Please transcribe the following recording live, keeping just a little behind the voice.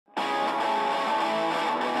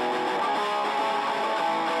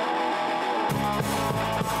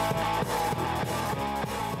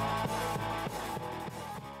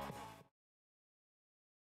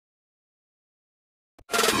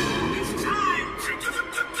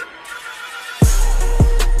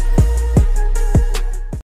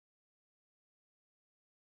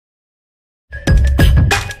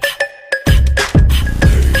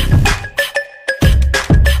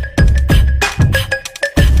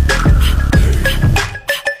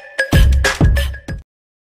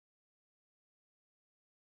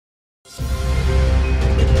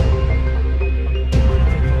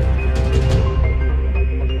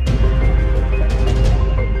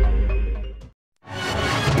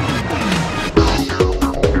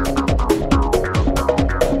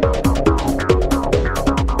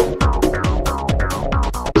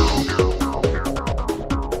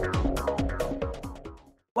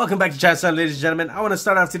Welcome back to ChanceTime, ladies and gentlemen. I want to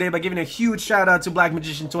start off today by giving a huge shout out to Black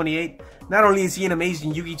Magician 28. Not only is he an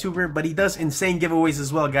amazing Yu-Gi tuber, but he does insane giveaways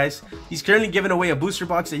as well, guys. He's currently giving away a booster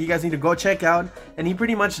box that you guys need to go check out, and he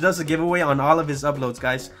pretty much does a giveaway on all of his uploads,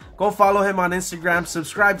 guys. Go follow him on Instagram,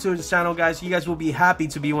 subscribe to his channel, guys. You guys will be happy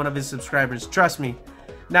to be one of his subscribers, trust me.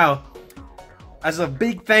 Now, as a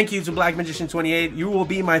big thank you to Black Magician 28, you will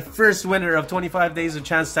be my first winner of 25 Days of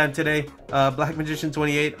ChanceTime today. Black Magician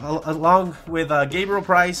 28, along with Gabriel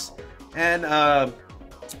Price and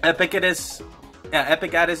Epic Addis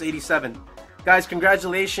 87. Guys,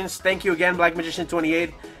 congratulations. Thank you again, Black Magician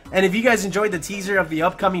 28. And if you guys enjoyed the teaser of the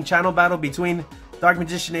upcoming channel battle between Dark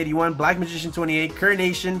Magician 81, Black Magician 28,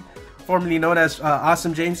 Nation, formerly known as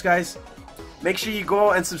Awesome James, guys, make sure you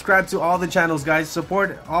go and subscribe to all the channels, guys.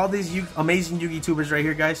 Support all these amazing Yu-Gi tubers right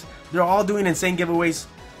here, guys. They're all doing insane giveaways.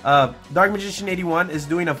 Dark Magician 81 is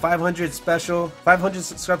doing a 500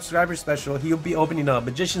 subscriber special. He'll be opening a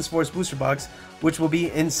Magician's Force booster box, which will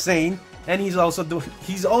be insane. And he's also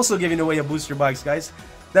giving away a booster box, guys.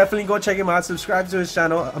 Definitely go check him out. Subscribe to his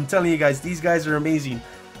channel. I'm telling you guys, these guys are amazing.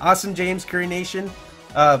 Awesome James, Nation.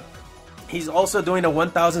 He's also doing a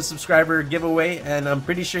 1,000 subscriber giveaway, and I'm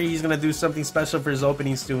pretty sure he's gonna do something special for his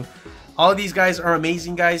openings too. All of these guys are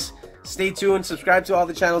amazing, guys. Stay tuned, subscribe to all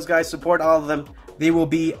the channels, guys. Support all of them. They will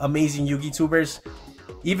be amazing Yu-Gi tubers,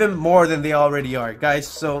 even more than they already are, guys.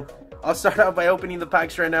 So I'll start out by opening the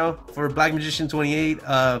packs right now for Black Magician 28,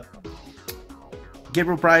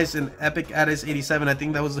 Gabriel Price, and Epic Addis 87. I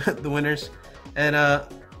think that was the winners. And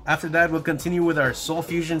after that, we'll continue with our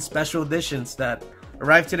SOFU Special Editions that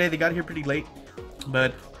arrived today. They got here pretty late,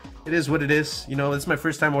 but it is what it is. You know, it's my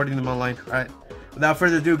first time ordering them online. Alright, without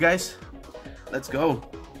further ado, guys, let's go.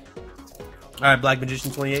 Alright, Black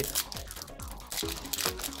Magician 28.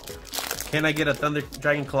 Can I get a Thunder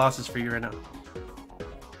Dragon Colossus for you right now?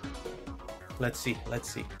 Let's see, let's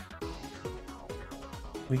see.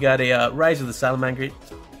 We got a Rise of the Salamangreat,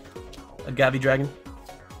 a Gavi Dragon,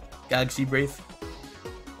 Galaxy Wraith.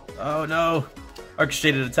 Oh no!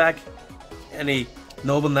 Orchestrated Attack, and a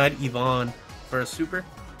Noble Knight Yvonne for a super,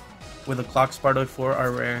 with a Clock Spartoid for our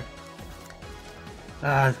rare.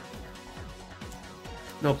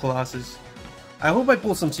 No Colossus. I hope I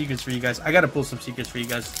pull some secrets for you guys. I gotta pull some secrets for you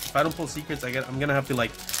guys. If I don't pull secrets, I'm gonna have to like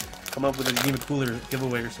come up with an even cooler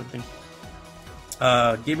giveaway or something.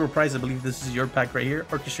 Gabriel Price, I believe this is your pack right here.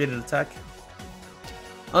 Orchestrated Attack.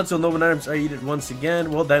 Until Noble Arms are eaten once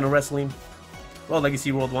again. World Dino Wrestling. World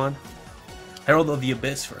Legacy World 1. Herald of the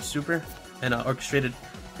Abyss for a super. And Orchestrated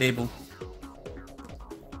Fable.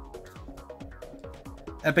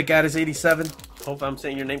 Epic Addis 87. Hope I'm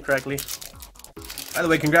saying your name correctly. By the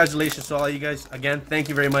way, congratulations to all you guys. Again, thank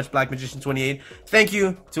you very much, Black Magician 28. Thank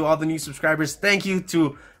you to all the new subscribers. Thank you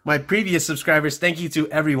to my previous subscribers. Thank you to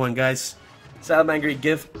everyone, guys. Salamangreat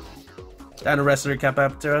gift. Dino Wrestler,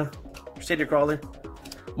 Capaptera. Crusader Crawler.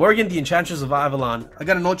 Morgan, the Enchantress of Avalon. I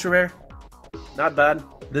got an ultra rare. Not bad.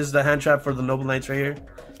 This is the hand trap for the Noble Knights right here.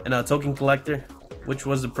 And a Token Collector, which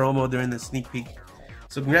was the promo during the sneak peek.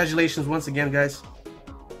 So congratulations once again, guys.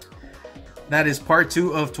 That is part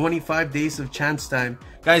 2 of 25 Days of ChanceTime.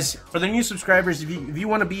 Guys, for the new subscribers, if you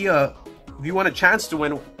want to be if you want a chance to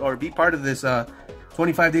win or be part of this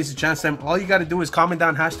 25 Days of ChanceTime, all you got to do is comment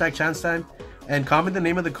down #ChanceTime and comment the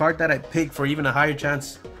name of the card that I pick for even a higher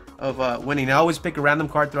chance of winning. I always pick a random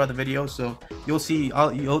card throughout the video, so you'll see,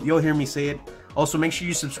 you'll hear me say it. Also, make sure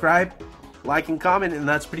you subscribe, like, and comment, and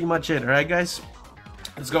that's pretty much it. All right, guys,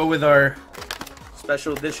 let's go with our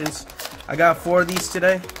special editions. I got 4 of these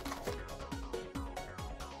today.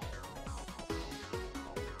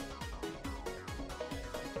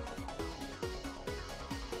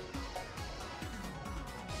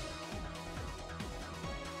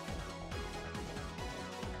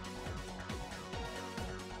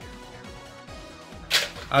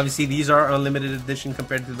 Obviously, these are unlimited edition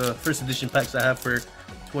compared to the first edition packs I have for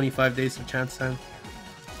 25 Days of ChanceTime.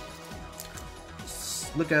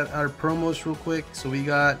 Let's look at our promos real quick. So we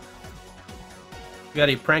got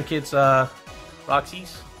a Prank Kids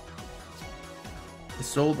Roxy's. The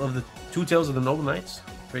Soul of the Two Tails of the Noble Knights.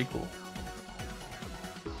 Very cool.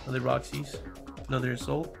 Another Roxy's. Another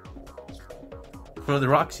Soul. Another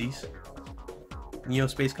Roxy's. Neo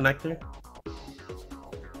Space Connector.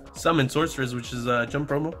 Summon Sorceress, which is a jump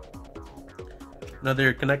promo.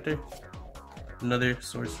 Another Connector. Another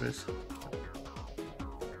Sorceress.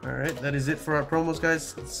 Alright, that is it for our promos,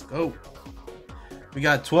 guys. Let's go. We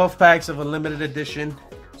got 12 packs of Unlimited Edition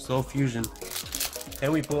Soul Fusion.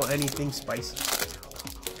 Can we pull anything spicy?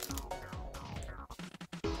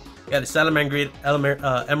 Got a Salamangreat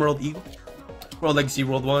Emerald Eagle. World Legacy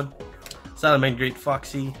World 1. Salamangreat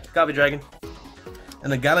Foxy. Gavi Dragon.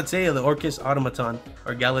 And the Galatea, the Orcus Automaton,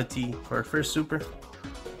 or Galati for our first super.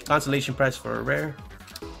 Consolation prize for a rare.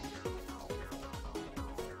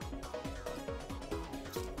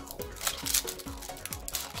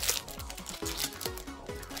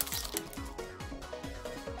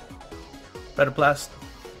 Plast.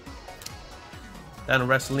 Down to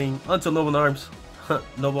Wrestling. Until Noble Arms.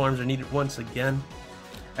 Noble Arms are needed once again.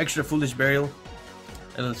 Extra Foolish Burial.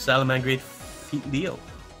 And then Salamangreat Feet Leo.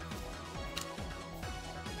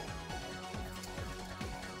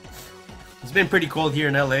 It's been pretty cold here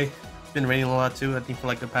in LA. It's been raining a lot too, I think for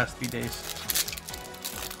like the past 3 days.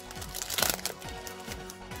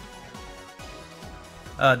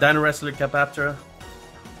 Dino Wrestler Capaptra.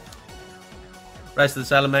 Rise to the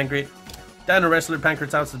Salamangreat. Dino Wrestler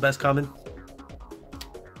Pancratops, the best common.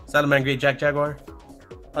 Salamangreat Jack Jaguar.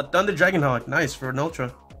 A Thunder Dragonhawk, nice for an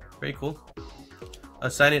ultra. Very cool. A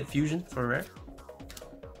Silent Fusion for a rare.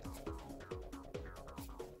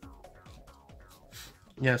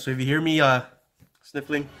 Yeah, so if you hear me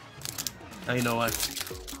sniffling, now you know why.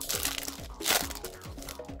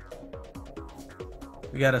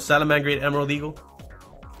 We got a Salamangreat Emerald Eagle.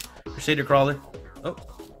 Crusader Crawler. Oh.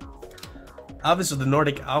 Alvis of the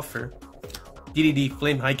Nordic Alpha. DDD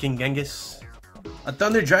Flame Hiking Genghis. A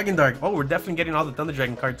Thunder Dragon Dark. Oh, we're definitely getting all the Thunder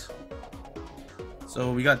Dragon cards.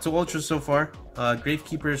 So we got 2 ultras so far.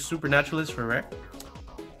 Gravekeeper Supernaturalist for rare.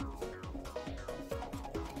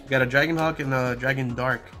 We got a Dragonhawk and a Dragon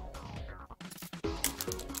Dark.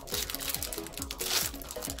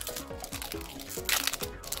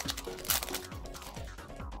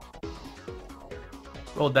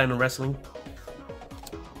 Roll Dino Wrestling.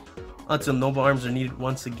 Until Noble Arms are needed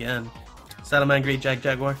once again. Salamangreat Jack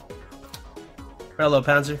Jaguar. Parallel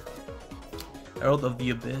Panzer. Herald of the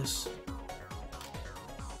Abyss.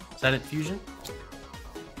 Silent Fusion.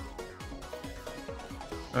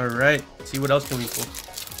 Alright, see what else can we pull.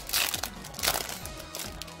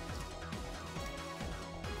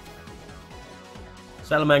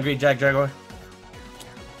 Salamangreat Jack Jaguar.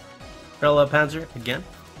 Parallel Panzer again.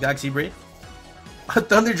 Galaxy Braid.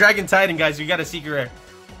 Thunder Dragon Titan, guys. We got a secret rare.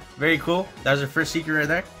 Very cool. That was our first secret rare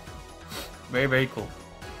there. Very, very cool.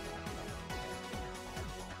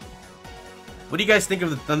 What do you guys think of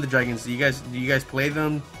the Thunder Dragons? Do you guys play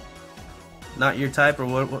them? Not your type or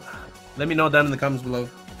what? Let me know down in the comments below,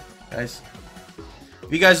 guys.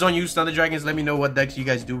 If you guys don't use Thunder Dragons, let me know what decks you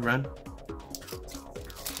guys do run.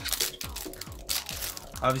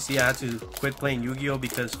 Obviously, I had to quit playing Yu-Gi-Oh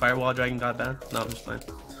because Firewall Dragon got banned. No, I'm just playing.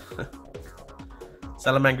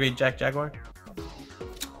 Salamangreat Jack Jaguar.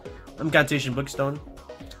 Incantation Bookstone.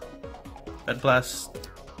 Red Blast.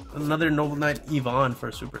 Another Noble Knight Yvonne for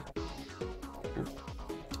a super. Ooh.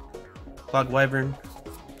 Clock Wyvern.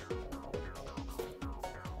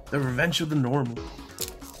 The Revenge of the Normal.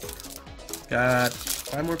 Got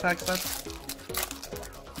 5 more packs left.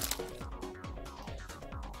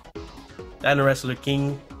 Dino Wrestler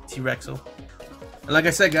King T-Rexel. And like I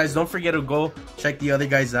said, guys, don't forget to go check the other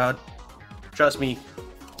guys out. Trust me,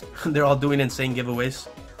 they're all doing insane giveaways.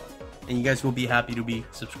 And you guys will be happy to be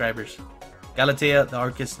subscribers. Galatea, the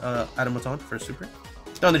Arcus Automaton for a super.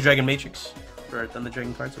 Thunder Dragon Matrix for our Thunder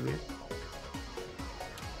Dragon cards over here.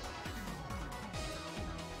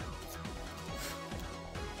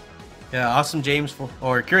 Yeah, Awesome James,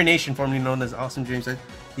 or Curination, formerly known as Awesome James.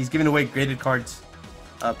 He's giving away graded cards.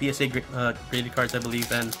 PSA graded cards, I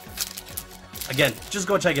believe. And again, just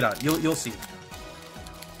go check it out. You'll see.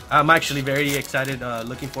 I'm actually very excited.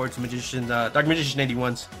 Looking forward to Magician, Dark Magician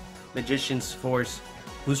 81's Magician's Force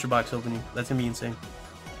booster box opening. That's gonna be insane.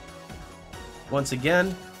 Once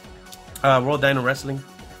again, World Dino Wrestling,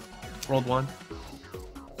 World 1.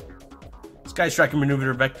 Sky Striker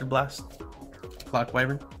Maneuver Vector Blast, Clock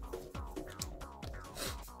Wyvern.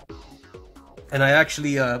 And I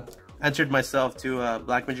actually entered myself to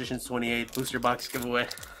Black Magician's 28 booster box giveaway.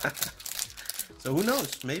 So who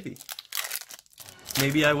knows? Maybe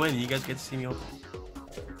I win. You guys get to see me open.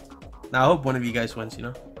 Now I hope one of you guys wins. You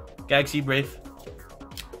know, Galaxy Brave,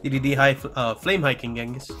 DDD High, Flame Hiking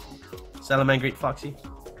Genghis, Salamangreat Foxy,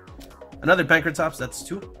 another Pancratops. That's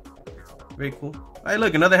 2. Very cool. Hey,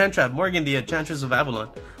 look, another hand trap. Morgan, the Enchantress of Avalon.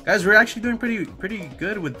 Guys, we're actually doing pretty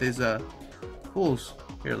good with these pulls.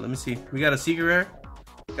 Here, let me see. We got a Secret Rare.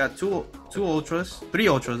 Got 2 Ultras. 3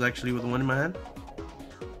 Ultras, actually, with 1 in my hand.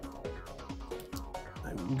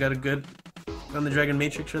 We got a good on the Dragon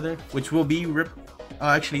Matrix right there, which will be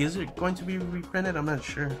actually, is it going to be reprinted? I'm not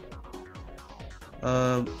sure.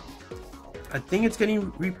 I think it's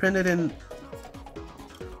getting reprinted in...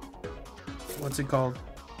 What's it called?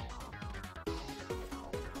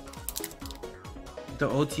 The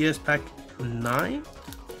OTS pack 9?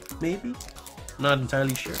 Maybe? Not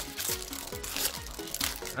entirely sure.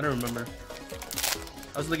 I don't remember.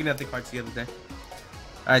 I was looking at the cards the other day.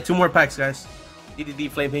 Alright, 2 more packs, guys. DDD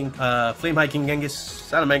Flame Hiking Genghis,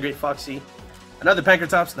 Salamangreat Foxy, another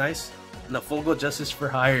Pankratops, nice, and a Fulgo Justice for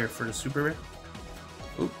Hire for the super rare.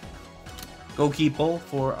 Oop. Goki Pole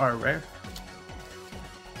for our rare.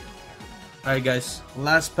 Alright, guys,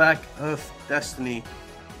 last pack of Destiny,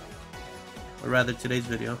 or rather today's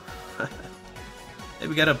video. Hey,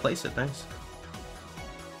 we gotta place it, nice.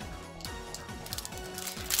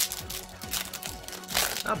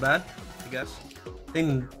 Not bad, I guess. I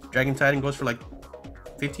think Dragon Titan goes for like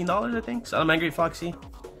 $15, I think. Salamangreat Foxy,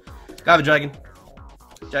 Gava Dragon,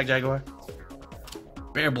 Jaguar,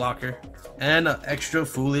 Bear Blocker, and an extra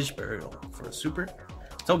Foolish Burial for a super.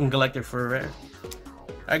 Token Collector for a rare.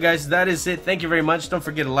 Alright, guys, that is it. Thank you very much. Don't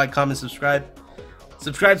forget to like, comment, subscribe.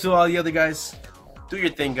 Subscribe to all the other guys. Do your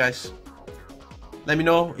thing, guys. Let me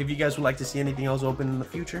know if you guys would like to see anything else open in the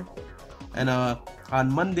future. And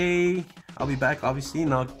on Monday, I'll be back, obviously,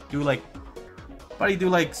 and I'll do probably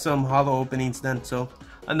do some holo openings then. So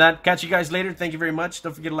on that, catch you guys later. Thank you very much.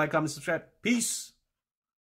 Don't forget to like, comment, subscribe. Peace.